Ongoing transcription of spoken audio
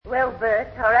Well, Bert,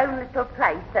 our own little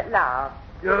place at last.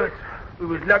 Yes, we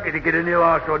was lucky to get a new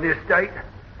house on the estate.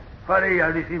 Funny,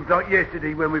 only seems like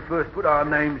yesterday when we first put our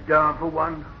names down for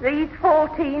one. These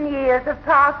 14 years have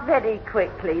passed very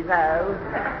quickly, though.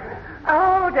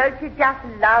 Oh, don't you just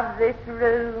love this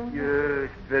room? Yes,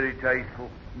 very tasteful.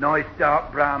 Nice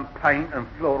dark brown paint and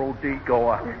floral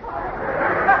decor.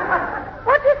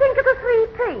 What do you think of the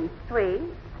three-piece, sweet?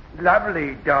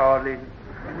 Lovely, darling.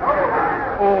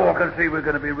 Oh, I can see we're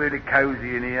going to be really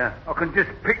cosy in here. I can just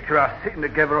picture us sitting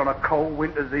together on a cold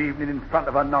winter's evening in front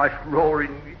of a nice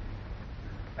roaring...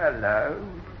 Hello?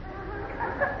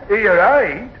 Here,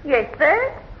 eh? Yes,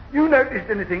 Bert? You noticed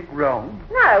anything wrong?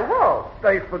 No, what?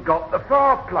 They forgot the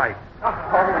fireplace.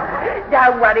 Oh,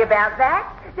 don't worry about that.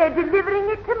 They're delivering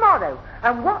it tomorrow.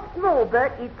 And what's more,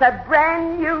 Bert, it's a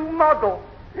brand new model.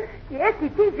 Yes,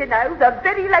 it is, you know, the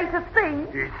very latest thing.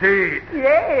 It is?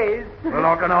 Yes. Well,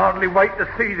 I can hardly wait to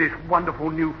see this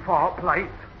wonderful new fireplace.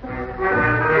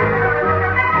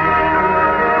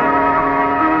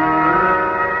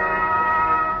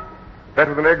 That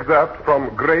is an excerpt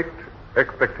from Great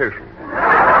Expectations.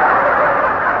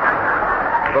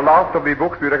 The last of the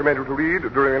books we recommend you to read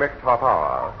during the next half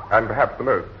hour, and perhaps the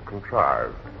most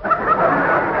contrived.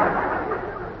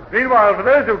 Meanwhile, for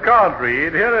those who can't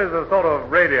read, here is a sort of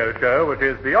radio show which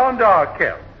is beyond our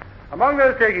ken. Among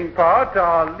those taking part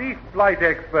are leaf blight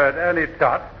expert Ernie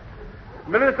Tutt,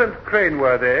 Millicent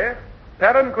Craneworthy,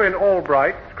 Palanquin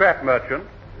Albright, scrap merchant,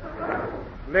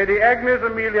 Lady Agnes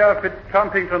Amelia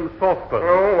Fitztrumpington Saucepan.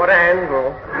 Oh, what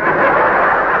angle.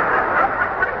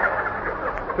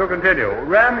 To continue,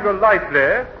 Ram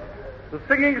Golightly, the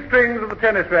singing strings of the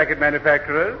tennis racket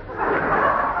manufacturers,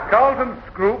 Carlton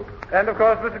Scroop, and, of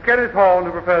course, Mr. Kenneth Horn,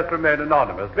 who prefers to remain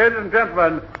anonymous. Ladies and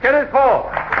gentlemen, Kenneth Horn.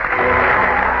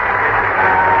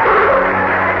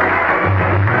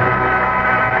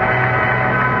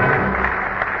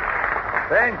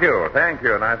 Thank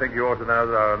you. And I think you ought to know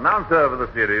that our announcer for the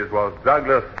series was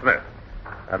Douglas Smith.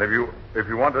 And if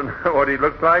you want to know what he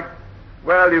looks like,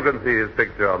 well, you can see his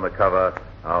picture on the cover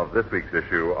of this week's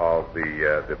issue of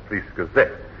the Police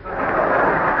Gazette.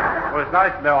 Well, it's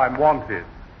nice to know I'm wanted.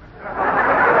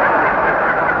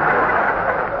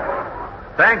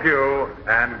 Thank you,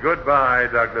 and goodbye,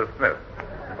 Douglas Smith.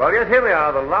 Well, yes, here we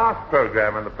are, the last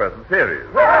program in the present series.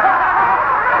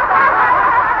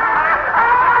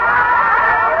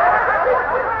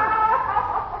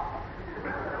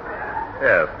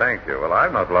 Yes, thank you. Well,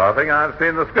 I'm not laughing. I've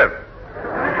seen the script.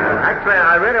 Actually,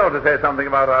 I really ought to say something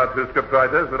about our two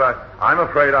scriptwriters, but I'm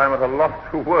afraid I'm at a loss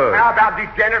for words. How about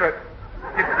degenerate?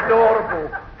 Deplorable.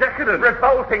 Decadent.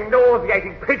 Revolting,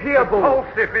 nauseating, pitiable.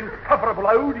 Repulsive, insufferable,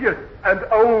 odious, and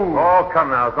old. Oh, come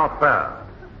now, it's not fair.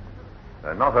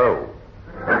 They're not old.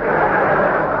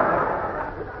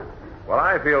 Well,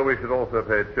 I feel we should also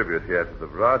pay tribute here to the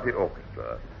Variety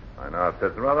Orchestra. I know I've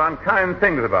said some rather unkind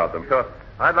things about them, so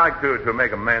I'd like to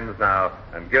make amends now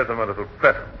and give them a little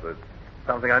present. It's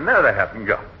something I know they haven't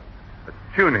got. A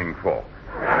tuning fork.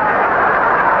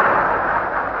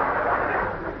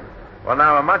 Well,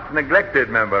 now, a much neglected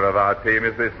member of our team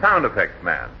is the sound effects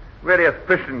man. Really a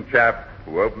efficient chap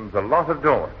who opens a lot of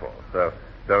doors for us.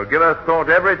 So give us thought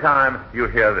every time you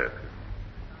hear this.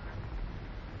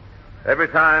 Every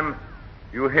time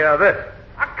you hear this.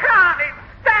 I can't, it's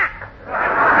stuck.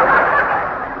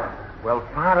 Well,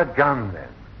 fire a gun then.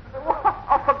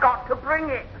 I forgot to bring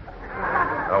it.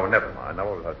 Oh, never mind. Now,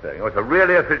 what was I saying? Oh, it's a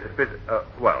really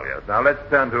well, yes. Now, let's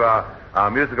turn to our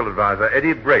musical advisor,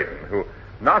 Eddie Braden, who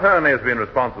not only has been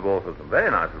responsible for some very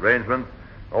nice arrangements,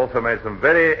 also made some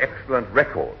very excellent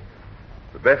records,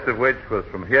 the best of which was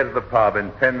From Here to the Pub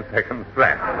in 10 seconds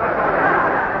flat.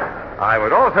 I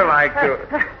would also like to...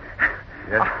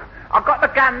 Yes? I've got the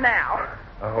gun now.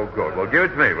 Oh, good. Well, give it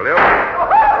to me, will you?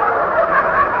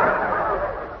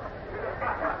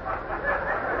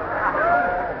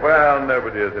 Well,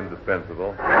 nobody is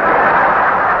indispensable.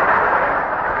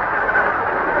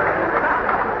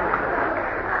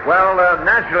 Well,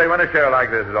 naturally, when a show like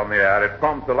this is on the air, it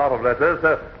prompts a lot of letters,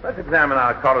 so let's examine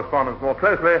our correspondence more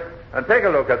closely and take a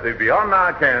look at the Beyond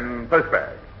Our Ken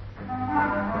postbag.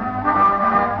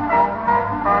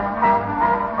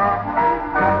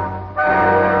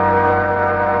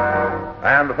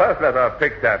 And the first letter,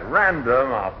 picked at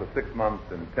random after 6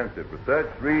 months' intensive research,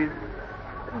 reads,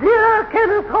 Dear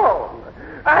Kenneth Horn,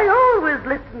 I always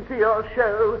listen to your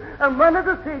show, and one of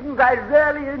the things I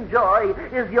really enjoy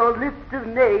is your list of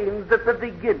names at the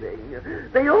beginning.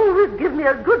 They always give me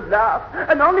a good laugh,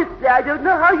 and honestly, I don't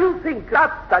know how you think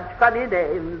up such funny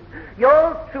names.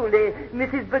 Yours truly,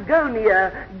 Mrs.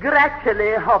 Begonia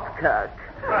Gradually Hopkirk.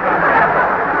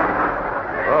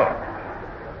 Oh.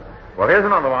 Well, here's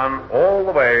another one all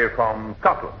the way from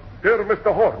Scotland. Dear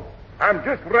Mr. Horn, I'm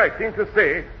just writing to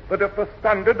say that if the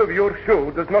standard of your show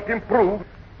does not improve,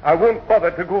 I won't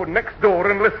bother to go next door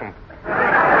and listen.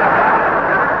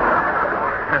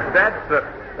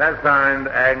 That's signed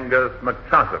Angus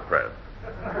McTrusserpress.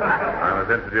 I must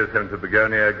introduce him to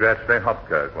Begonia Gretchley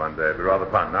Hopkirk one day. It'll be rather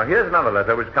fun. Now, here's another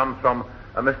letter which comes from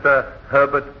Mr.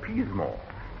 Herbert Peasmore.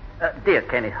 Dear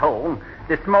Kenneth Horn,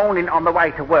 this morning on the way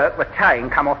to work, the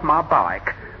chain come off my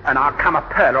bike, and I come a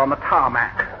pearler on the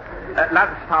tarmac. At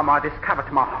lunchtime, I discovered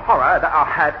to my horror that I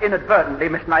had inadvertently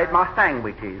mismade my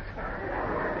sandwiches.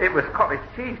 It was cottage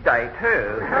cheese day,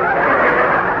 too.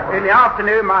 In the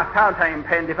afternoon, my fountain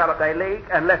pen developed a leak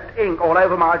and left ink all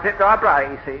over my zip-dry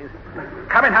braces.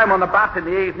 Coming home on the bus in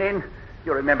the evening,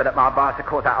 you'll remember that my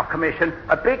bicycle's out of commission,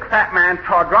 a big fat man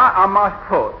trod right on my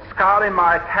foot, scarring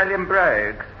my Italian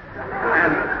brogues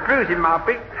and bruising my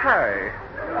big toe.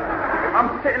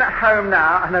 I'm sitting at home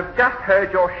now and have just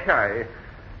heard your show.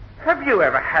 Have you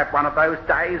ever had one of those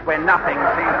days when nothing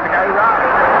seems to go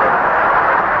right?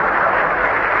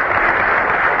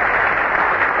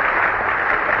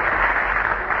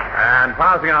 And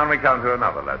passing on, we come to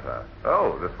another letter.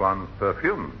 Oh, this one's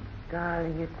perfumed.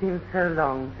 Darling, it's been so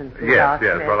long since we Yes. last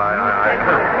met. Well, I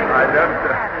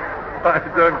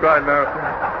don't quite know.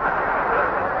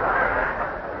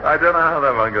 I don't know how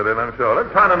that one got in, I'm sure.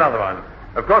 Let's find another one.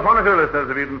 Of course, one or two listeners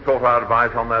have even sought our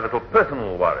advice on their little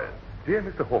personal worries. Dear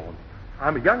Mr. Horn,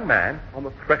 I'm a young man on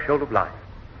the threshold of life.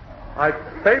 I've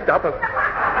saved up a...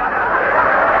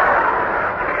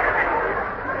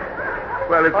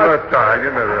 Well, it's worth trying,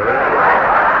 isn't it, really?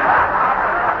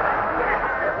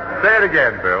 Say it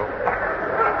again, Bill.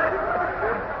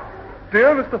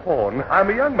 Dear Mr. Horn, I'm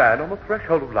a young man on the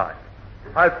threshold of life.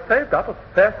 I've saved up a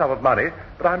fair sum of money,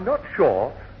 but I'm not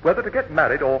sure whether to get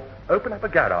married or open up a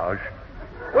garage.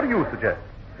 What do you suggest?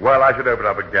 Well, I should open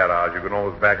up a garage. You can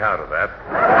always back out of that.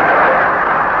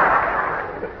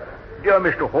 Dear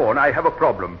Mr. Horn, I have a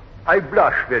problem. I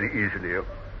blush very easily.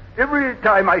 Every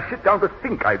time I sit down to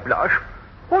think I blush,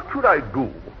 what should I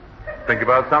do? Think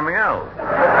about something else.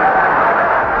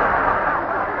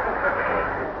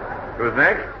 Who's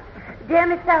next? Dear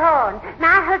Mr. Horn,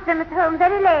 my husband was home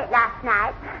very late last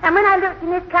night, and when I looked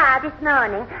in his car this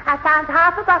morning, I found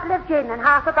half a bottle of gin and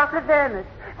half a bottle of vermouth.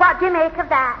 What do you make of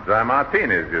that? Dry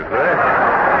martinis, you say?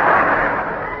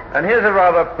 And here's a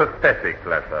rather pathetic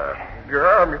letter.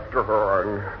 Dear Mr.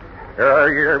 Horn, I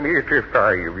am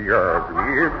 85 years old,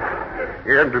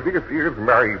 and this is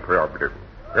my problem.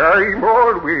 I'm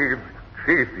always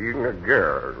chasing a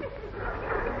girl.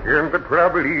 And the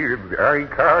trouble is, I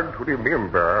can't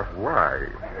remember why.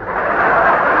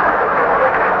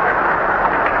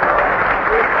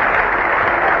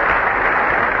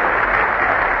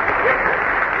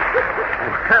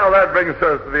 Well, that brings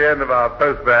us to the end of our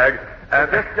post bag.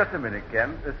 Just a minute,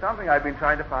 Ken. There's something I've been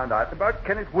trying to find out about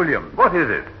Kenneth Williams. What is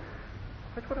it?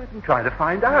 That's what I've been trying to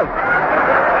find out.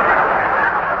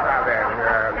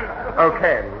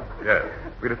 Ken. Yes.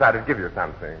 We decided to give you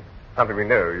something. Something we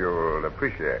know you'll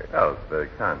appreciate. Oh, it's very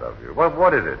kind of you.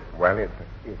 What is it? Well, it's...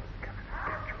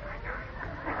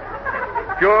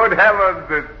 Good heavens,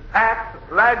 it's Pat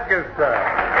Lancaster.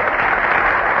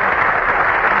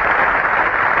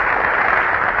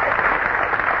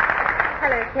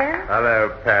 Hello, Ken. Hello,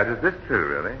 Pat. Is this true,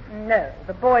 really? No,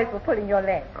 the boys were pulling your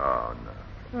leg. Oh,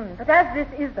 no. But as this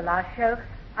is the last show,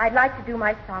 I'd like to do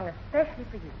my song especially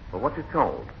for you. Well, what's it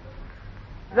called?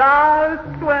 Thou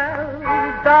swell,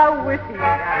 thou witty,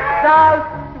 thou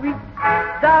sweet,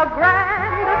 thou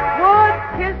grand, would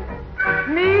kiss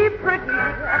me pretty,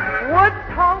 would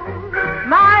hold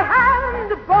my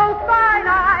hand. Both thine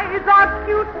eyes are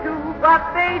cute too, but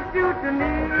they do to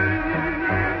me.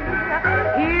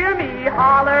 Hear me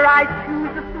holler, I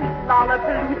choose a sweet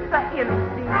lollapalooza in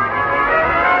thee.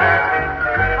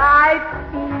 I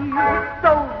feel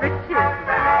so rich in a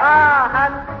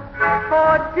hut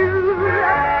for two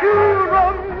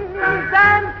rooms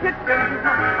and kitchen,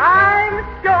 I'm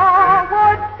sure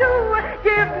would do.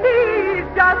 Give me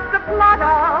just a plot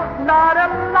of, not a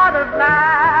lot of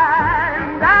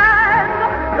land. And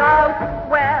thou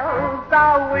swell,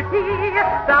 thou witty,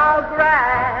 thou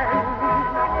grand.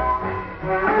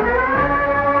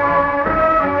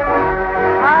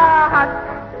 A hut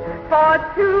for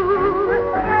two.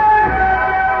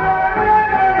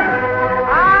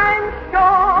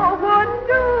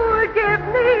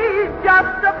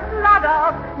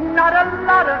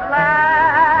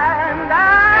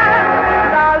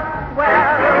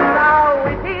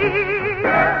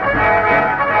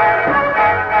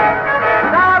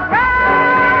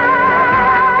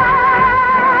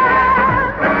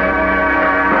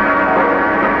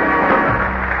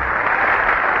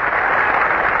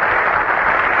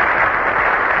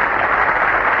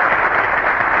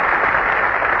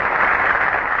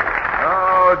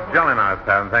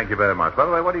 Pam. Thank you very much. By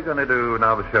the way, what are you going to do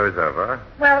now the show is over?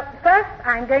 Well, first,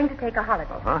 I'm going to take a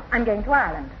holiday. Uh-huh. I'm going to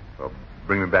Ireland. Well,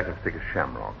 bring me back a stick of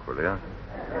shamrock, will you?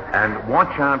 And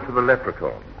watch out for the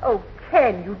leprechauns. Oh,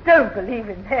 Ken, you don't believe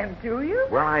in them, do you?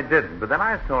 Well, I didn't, but then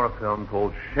I saw a film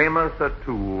called Seamus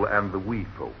O'Toole and the Wee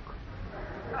Folk.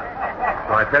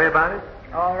 Shall I tell you about it?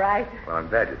 All right. Well, I'm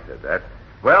glad you said that.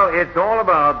 Well, it's all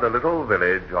about the little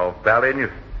village of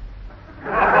Ballynewton.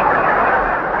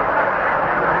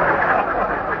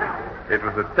 It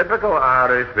was a typical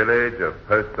Irish village of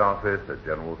post office, a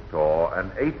general store,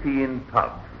 and 18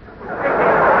 pubs.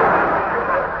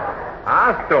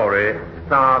 Our story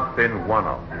starts in one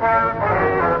of them.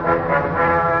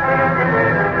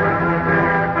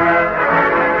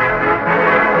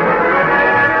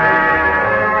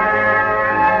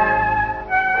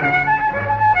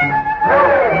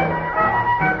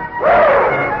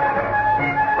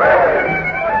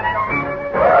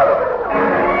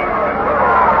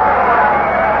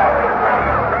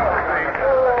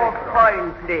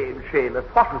 Seamus,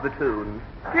 what was the tune?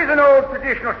 Here's an old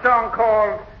traditional song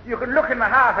called You Can Look in the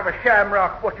Heart of a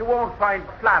Shamrock, but You Won't Find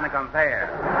Flanagan There.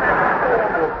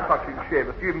 Oh, touching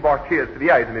Seamus. You even brought cheers to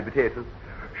the eyes of me potatoes.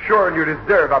 Sure, you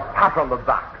deserve a pat on the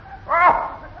back.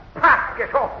 Oh, Pat,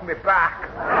 get off me back.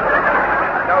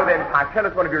 Now then, Pat, tell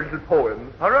us one of your little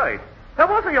poems. All right. There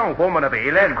was a young woman of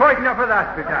Ealing. Quite enough of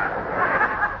that,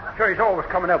 Peter. Sure, he's always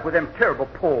coming up with them terrible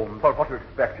poems. Well, what do you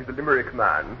expect? He's a Limerick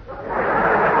man.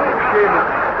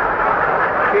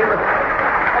 Seamus,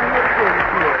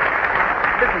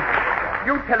 listen,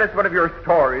 you tell us one of your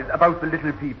stories about the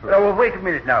little people. Oh, well, wait a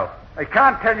minute now. I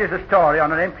can't tell you the story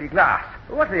on an empty glass.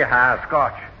 What do you have,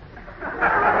 Scotch?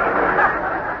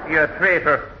 You're a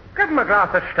traitor. Give him a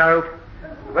glass of stout.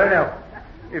 Well, now,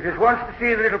 if you wants to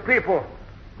see the little people,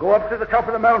 go up to the top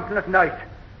of the mountain at night,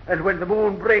 and when the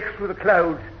moon breaks through the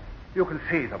clouds, you can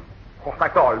see them. Oh,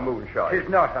 that's all moonshine. It is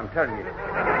not, I'm telling you.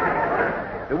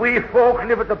 The wee folk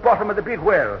live at the bottom of the big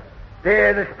well.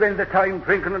 There they spend their time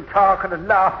drinking and talking and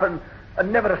laughing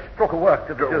and never a stroke of work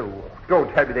to do. Don't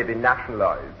tell me they've been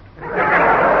nationalised.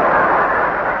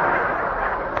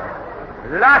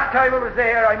 The last time I was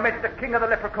there, I met the king of the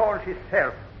leprechauns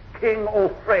himself, King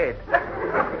O'Fred.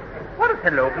 What does he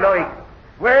look like?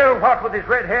 Well, what with his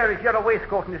red hair, his yellow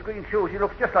waistcoat and his green shoes, he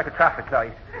looks just like a traffic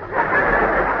light.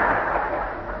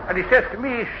 And he says to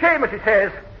me, Seamus, he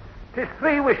says, 'tis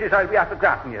 3 wishes I'll be after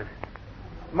granting you.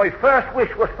 My first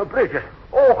wish was for Bridget.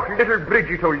 Oh, little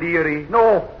Bridget O'Leary.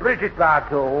 No, Bridget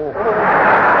Bardot.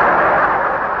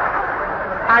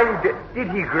 And did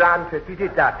he grant it? He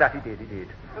did that he did.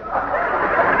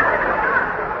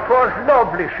 'Twas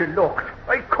lovely she looked.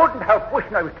 I couldn't help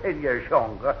wishing I was 10 years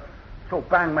younger. So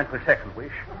bang went my second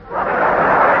wish.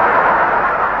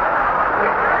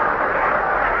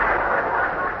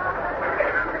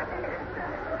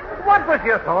 What was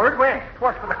your third wish?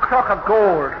 'Twas for the crock of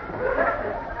gold.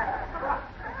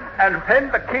 And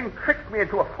then the king tricked me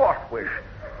into a fourth wish.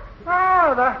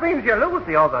 Oh, that means you lose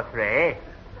the other 3.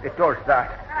 It does that.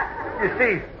 You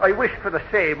see, I wished for the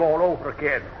same all over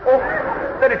again. Oh,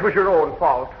 then it was your own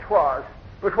fault. 'Twas.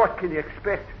 But what can you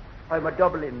expect? I'm a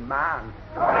Dublin man.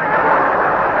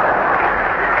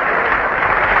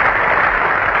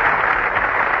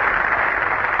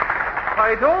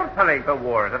 I don't believe a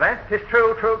word of it. 'Tis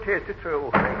true, 'tis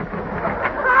true.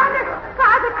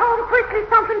 Father, come quickly,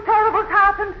 something terrible's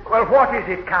happened. Well, what is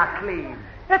it, Kathleen?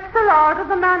 It's the Lord of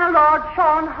the Manor, Lord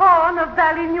Sean Horn of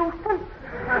Ballynewton.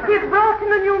 He's brought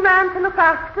in a new man to look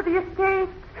after the estate.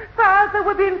 Father,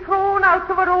 we're being thrown out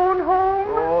of our own home.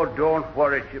 Oh, don't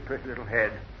worry, you pretty little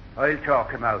head. I'll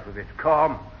talk him out of it.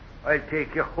 Come, I'll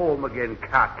take you home again,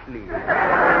 Kathleen.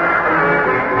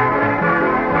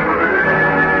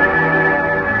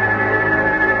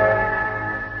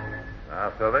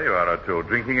 So there you are, O'Toole.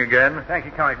 Drinking again? Thank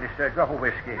you kindly, sir. Drop of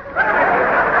whiskey.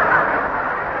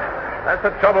 That's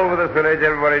the trouble with this village.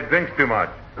 Everybody drinks too much.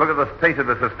 Look at the state of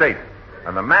this estate.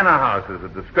 And the manor house is a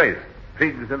disgrace.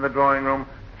 Pigs in the drawing room,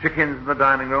 chickens in the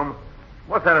dining room.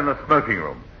 What's that in the smoking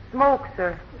room? Smoke,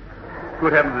 sir.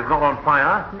 Good heavens, it's not on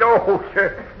fire? No,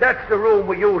 sir. That's the room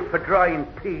we use for drying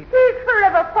peat. He's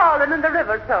forever fallen in the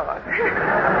river, sir.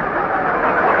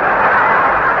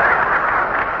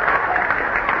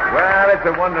 Well, it's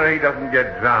a wonder he doesn't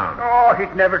get drowned. Oh,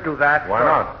 he'd never do that. Why sir.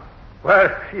 not? Well,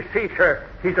 you see, sir,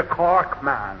 he's a Cork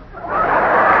man.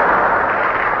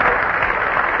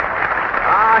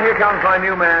 Here comes my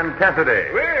new man, Cassidy.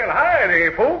 Well, hi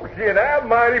there, folks, and I'm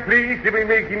mighty pleased to be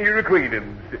making your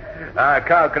acquaintance. I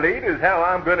calculate as how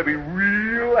I'm going to be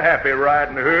real happy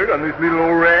riding the herd on this little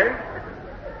old ranch.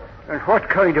 And what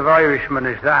kind of Irishman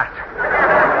is that?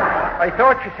 I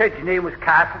thought you said your name was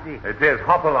Cassidy. It is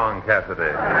Hopalong Cassidy.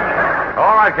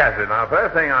 All right, Cassidy. Now,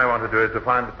 first thing I want to do is to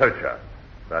find the poacher.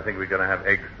 So I think we're going to have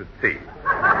eggs for tea.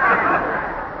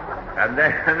 And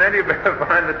then you better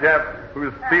find the chap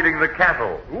who's feeding the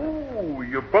cattle. Ooh,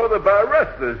 you're bothered by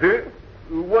rustlers, huh?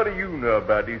 What do you know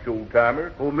about these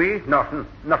old-timers? Oh, me? Nothing.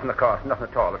 Nothing, of course. Nothing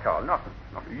at all. Nothing.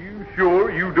 You sure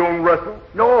you don't rustle?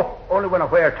 No, only when I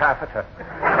wear taffeta.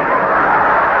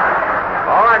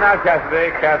 All right, now,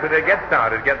 Cassidy, get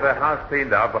started. Get the house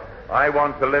cleaned up. I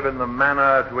want to live in the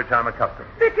manner to which I'm accustomed.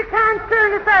 But you can't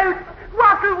turn us out.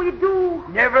 What'll we do?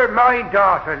 Never mind,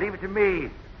 daughter. Leave it to me.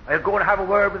 I'll go and have a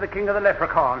word with the king of the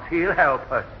leprechauns. He'll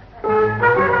help us.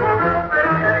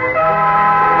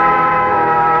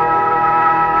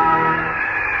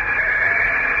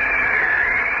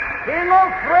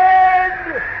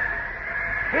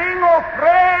 King of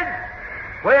Fred,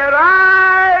 where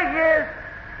are you?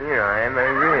 Here I am,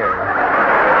 real.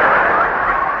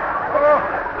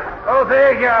 Oh,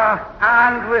 there you are,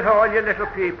 and with all your little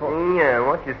people. Yeah,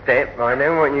 watch your step. I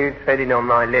don't want you treading on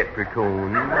my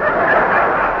leprechaun.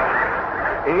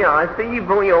 Yeah, I see you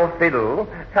brought your fiddle.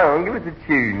 Come on, give us a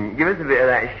tune. Give us a bit of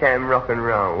that sham rock and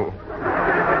roll.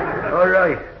 All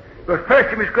right. But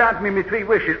first you must grant me my 3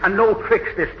 wishes, and no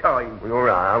tricks this time. Well, all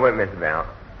right, I won't mess about.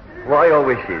 What are your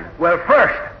wishes? Well,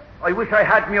 first, I wish I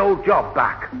had my old job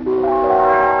back.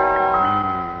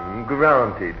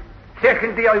 Granted.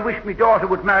 Secondly, I wish my daughter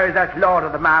would marry that lord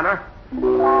of the manor.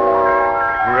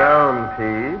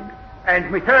 Granted.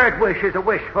 And my third wish is a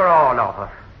wish for all of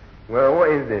us. Well, what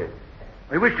is it?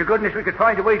 I wish to goodness we could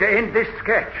find a way to end this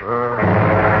sketch.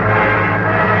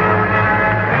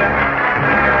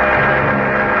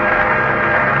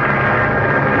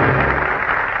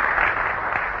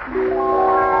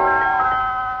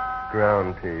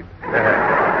 Granted.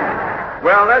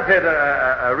 Well, that's it.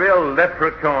 A real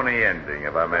leprechaun-y ending,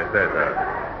 if I may say so.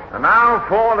 And now,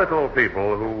 4 little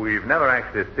people who we've never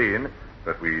actually seen,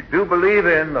 but we do believe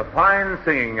in the fine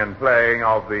singing and playing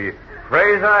of the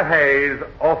Fraser Hayes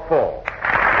of 4.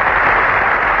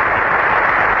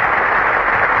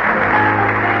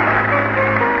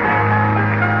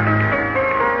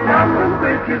 London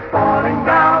Bridge is falling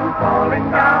down, falling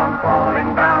down,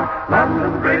 falling down.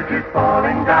 London Bridge is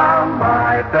falling down,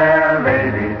 my fair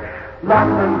lady.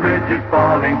 London Bridge is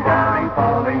falling, falling,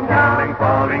 falling, falling,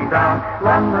 falling down.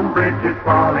 London Bridge is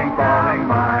falling, falling,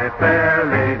 my fair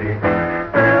lady.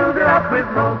 Build it up with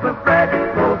loaves of bread,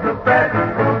 loaves of bread,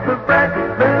 loaves of bread.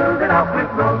 Build it up with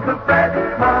loaves of bread,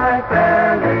 my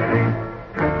fair lady.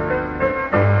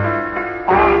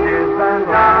 On hills and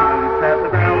gardens, at the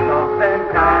bells of St.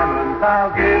 Clements,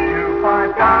 I'll give you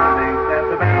 5 farthings at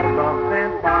the bells of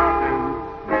St. Martin's.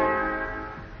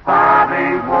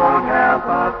 Farthings won't help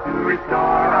us to restore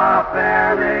our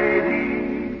fair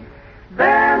lady.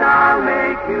 Then I'll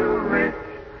make you rich,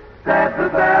 said the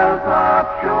bells of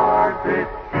Shoreditch.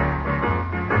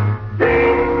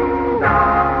 Ding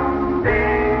dong,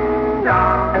 ding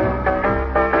dong.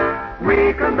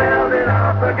 We can build it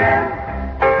up again,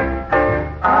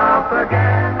 up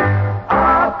again,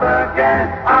 up again.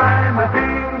 I'm a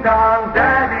ding dong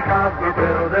daddy, 'cause we're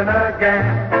building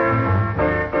again.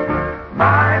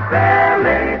 My fair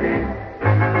lady,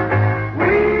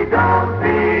 we don't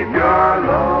need your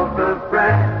loaves of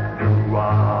bread.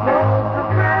 Loaves of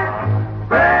bread,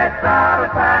 bread's out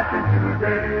of fashion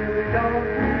today. Don't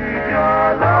need your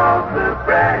loaves of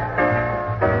bread.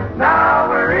 Now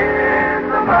we're in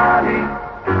the money.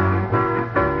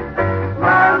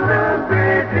 London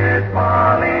Bridge is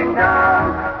falling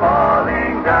down,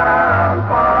 falling down,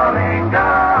 falling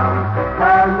down.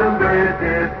 London Bridge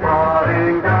is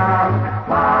falling down,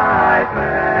 my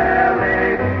fair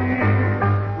lady.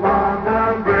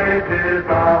 London Bridge is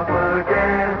up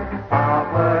again,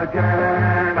 up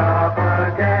again, up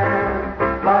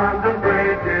again. London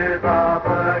Bridge is up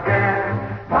again,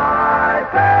 my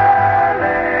fair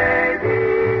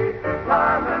lady.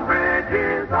 London Bridge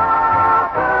is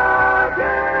up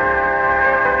again.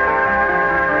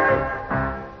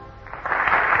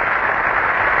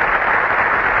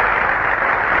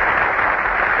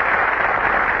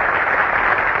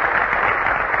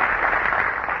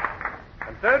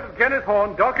 Third Kenneth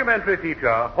Horne documentary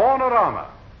feature, Hornorama.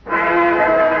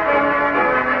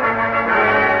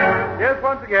 Yes,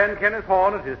 once again, Kenneth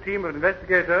Horne and his team of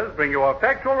investigators bring you a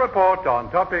factual report on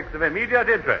topics of immediate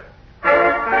interest.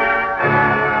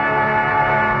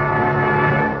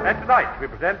 And tonight we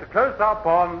present a close-up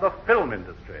on the film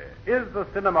industry. Is the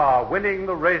cinema winning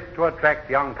the race to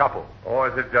attract young couples? Or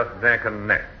is it just neck and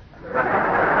neck?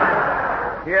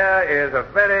 Here is a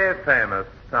very famous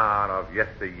star of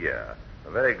yesteryear.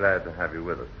 I'm very glad to have you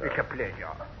with us, sir. It's a pleasure.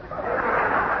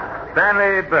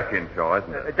 Stanley Birkinshaw,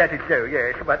 isn't it? That is so,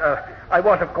 yes. But I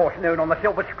was, of course, known on the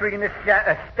silver screen as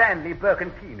Stanley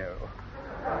Birkentino.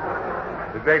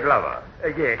 The great lover.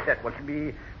 Yes, that was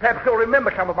me. Perhaps you'll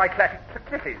remember some of my classic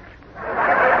successes.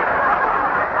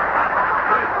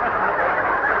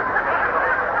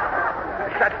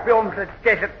 Such films as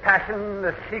Desert Passion,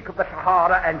 The Sheik of the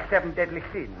Sahara, and Seven Deadly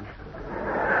Sins.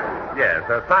 Yes,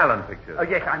 silent pictures. Oh,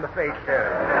 yes, I'm afraid so.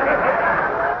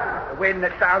 When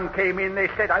the sound came in, they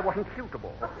said I wasn't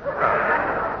suitable.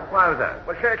 Why was that?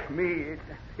 Well, search me.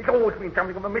 It's always been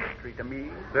something of a mystery to me.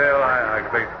 Still, I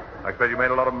expect you made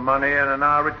a lot of money and are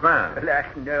now a rich man. Alas,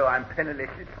 no, I'm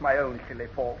penniless. It's my own silly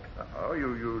fault. Oh,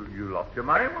 you lost your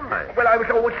money? Why? Well, I was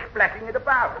always splatting it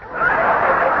about.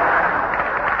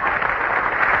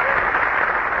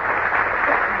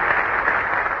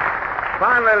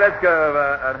 Finally, let's go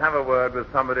over and have a word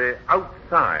with somebody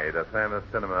outside a famous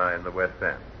cinema in the West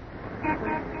End.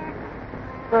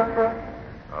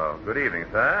 Oh, good evening,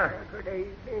 sir. Good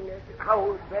evening. It's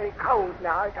cold, very cold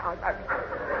night.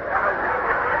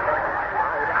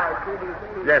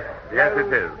 Yes,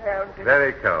 it is.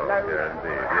 Very cold here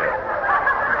indeed, yes.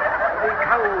 Very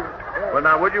cold. Well,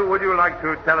 now, would you like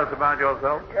to tell us about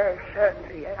yourself? Yes,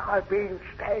 certainly. I've been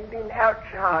standing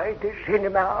outside the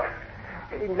cinema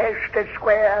in Leicester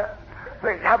Square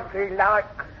for something like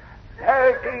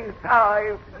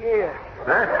 35 years.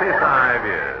 35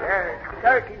 years? Yes,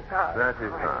 35.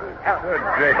 35. Good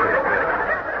gracious.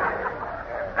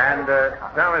 And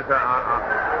tell me, sir,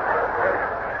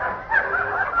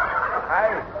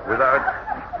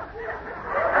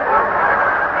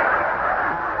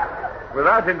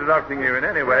 without interrupting you in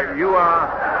any way, you are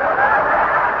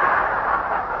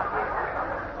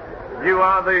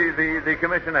the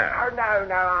commissionaire. Oh,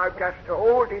 no, I'm just an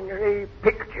ordinary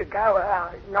picture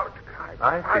goer, not...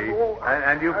 I see.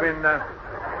 And you've been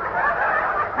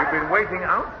waiting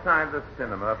outside the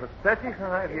cinema for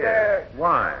 35 years. Yes.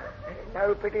 Why?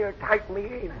 Nobody will take me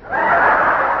in.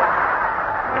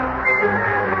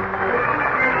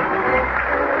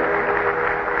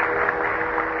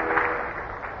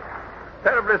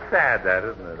 Terribly sad, that,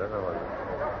 isn't it? I don't know what...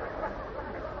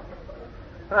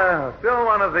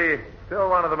 Still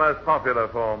one of the most popular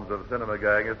forms of cinema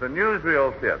going is the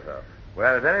newsreel theatre,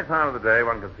 where at any time of the day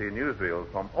one can see newsreels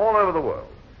from all over the world,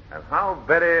 and how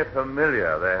very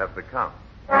familiar they have become.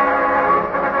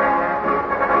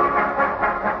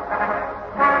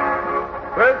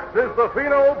 This is the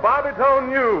Fino Barbitone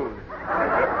News.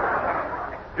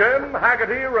 Jim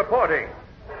Haggerty reporting.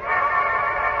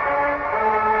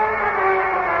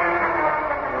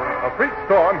 A freak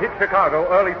storm hit Chicago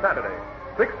early Saturday.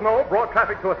 Thick snow brought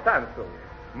traffic to a standstill.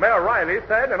 Mayor Riley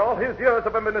said in all his years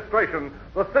of administration,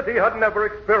 the city had never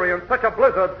experienced such a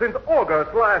blizzard since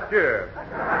August last year.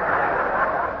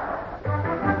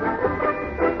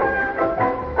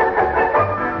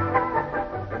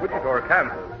 In Wichita,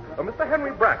 Kansas, Mr.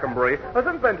 Henry Brackenbury has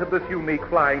invented this unique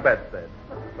flying bedstead.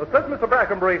 Says Mr.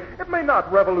 Brackenbury, it may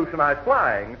not revolutionize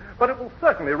flying, but it will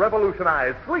certainly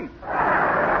revolutionize sleep.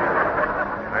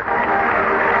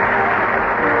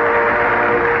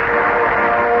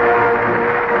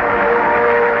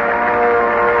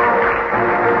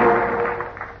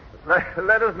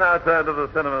 Let us now turn to the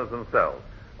cinemas themselves.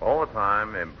 All the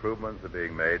time, improvements are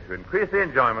being made to increase the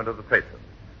enjoyment of the patrons.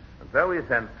 And so we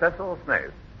sent Cecil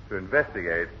Snaith to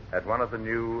investigate at one of the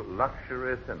new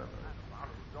luxury cinemas.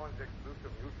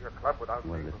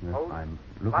 Well, listeners, I'm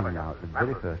looking now at the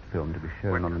very first film to be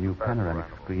shown on the new panoramic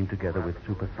screen together with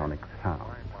supersonic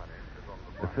sound.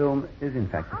 The film is, in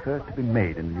fact, the first to be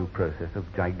made in the new process of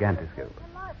gigantoscope.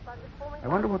 I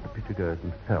wonder what the picturegoers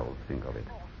themselves think of it.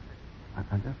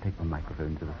 I'll just take the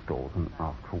microphone to the stalls and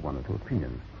ask for one or two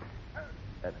opinions.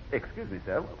 Excuse me,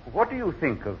 sir. What do you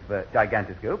think of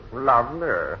gigantoscope?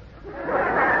 Lovely.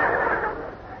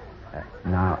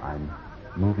 Now I'm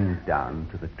moving down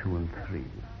to the 2 and 3.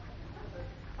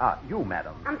 You,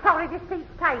 madam. I'm sorry, the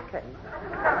seat's taken.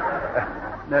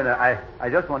 No, I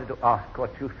just wanted to ask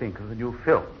what you think of the new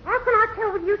film. How can I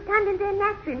tell with you standing there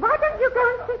nattering? Why don't you go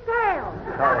and sit down?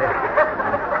 Sorry.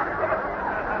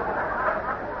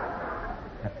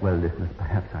 Well, listeners,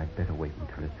 perhaps I'd better wait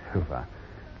until it's over.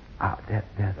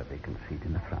 There's a vacant seat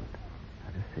in the front.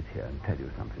 I'll just sit here and tell you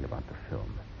something about the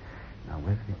film. Now,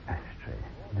 where's the ashtray?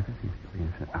 It never seems to be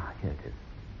in... here it is.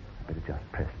 I better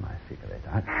just press my cigarette.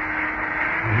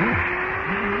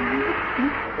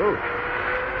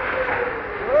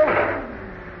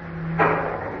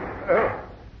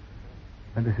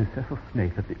 And this is Cecil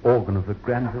Snaith at the organ of the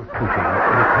Granville Company,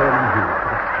 returning you to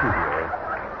the studio.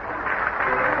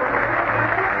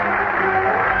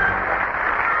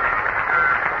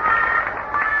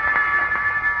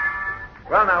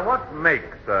 Well, now, Now, what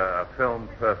makes a film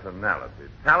personality?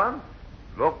 Talent?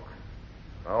 Looks?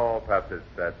 Oh, perhaps it's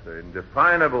that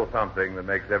indefinable something that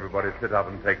makes everybody sit up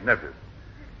and take notice.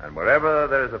 And wherever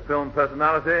there is a film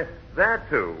personality, there,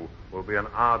 too, will be an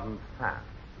ardent fan.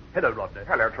 Hello, Rodney.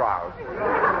 Hello, Charles.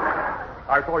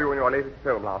 I saw you in your latest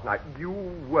film last night. You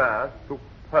were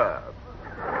superb.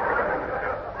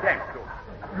 Thank you.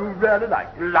 You really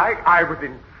liked it. Like I was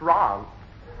in France.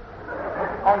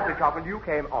 Honestly, Charles, when you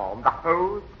came on, the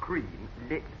whole screen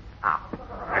lit up.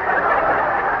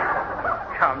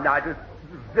 Come now, just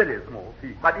very small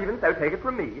piece. But even so, take it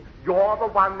from me, you're the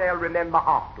one they'll remember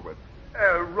afterwards.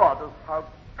 Oh, Rogers, how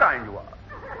kind you are.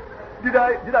 Did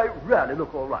I really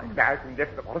look all right?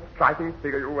 Magnificent. What a striking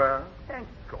figure you were. Thank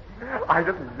you. I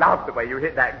just love the way you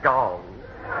hit that gong.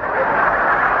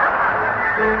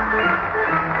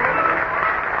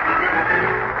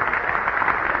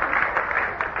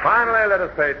 Finally, let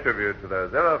us pay tribute to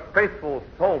those ever faithful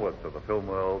stalwarts of the film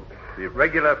world, the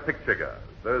regular picture goers,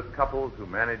 those couples who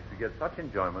manage to get such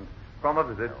enjoyment from a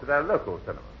visit to their local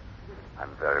cinema.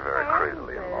 I'm very, very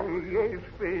crazily in love. Yes,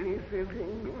 very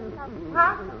sitting.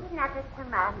 Another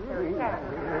tomato, yes.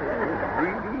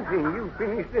 Really, you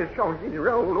finished the sausage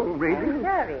roll already? I'm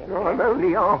sorry. I'm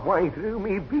only halfway through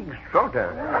me big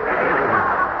trotter.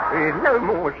 There's no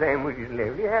more sandwiches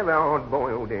left. You have a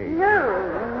hard-boiled egg. No,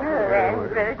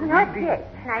 Ambrose, not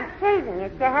yet. I'm saving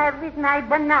it to have with my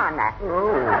banana.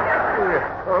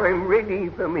 Oh, I'm ready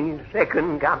for me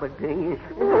second cup of tea.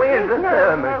 Where's the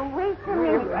thermos? No, wait a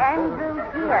minute,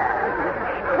 Ambrose, here.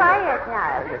 Quiet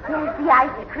now. Here's the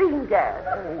ice cream girl.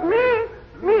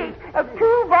 Miss,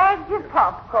 2 bags of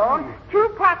popcorn, 2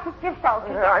 packets of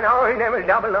sausage. I know I never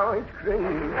double ice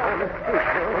cream.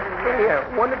 Here,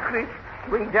 1 crisp.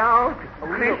 3 down.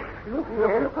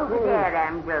 Look over there,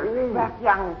 Ambrose. That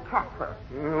young couple.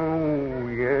 Oh,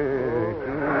 yes.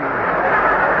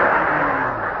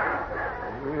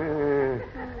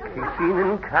 Kissing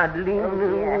and cuddling.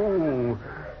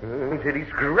 Oh, it's a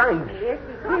disgrace. Yes,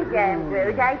 it is,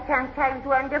 Ambrose. I sometimes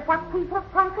wonder what people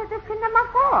come to the cinema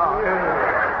for.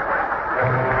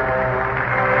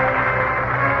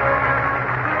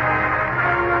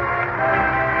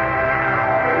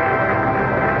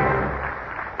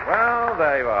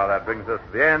 There you are. That brings us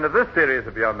to the end of this series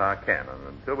of Beyond Our Ken.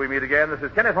 And until we meet again, this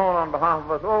is Kenneth Horne on behalf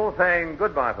of us all saying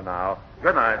goodbye for now.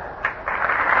 Good night.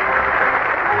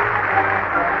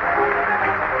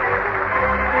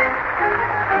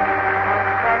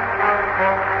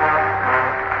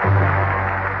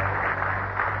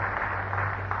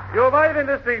 You might have been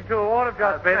listening to all of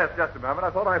Just Bits. Yes, just a moment. I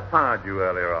thought I fired you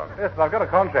earlier on. Yes, but I've got a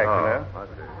contract, you know. I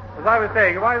see. As I was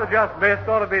saying, you might have just missed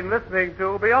or have been listening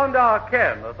to Beyond Our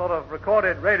Ken, a sort of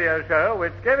recorded radio show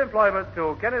which gave employment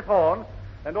to Kenneth Horne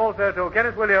and also to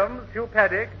Kenneth Williams, Hugh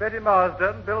Paddock, Betty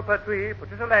Marsden, Bill Pertwee,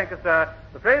 Patricia Lancaster,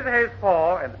 the Fraser Hayes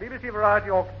Four, and the BBC Variety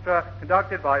Orchestra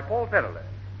conducted by Paul Tennerley.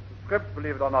 The script,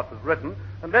 believe it or not, was written,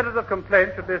 and letters of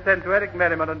complaint should be sent to Eric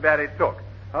Merriman and Barry Took.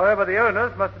 However, the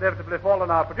owners must inevitably fall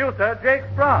on our producer, Jake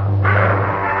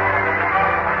Brown.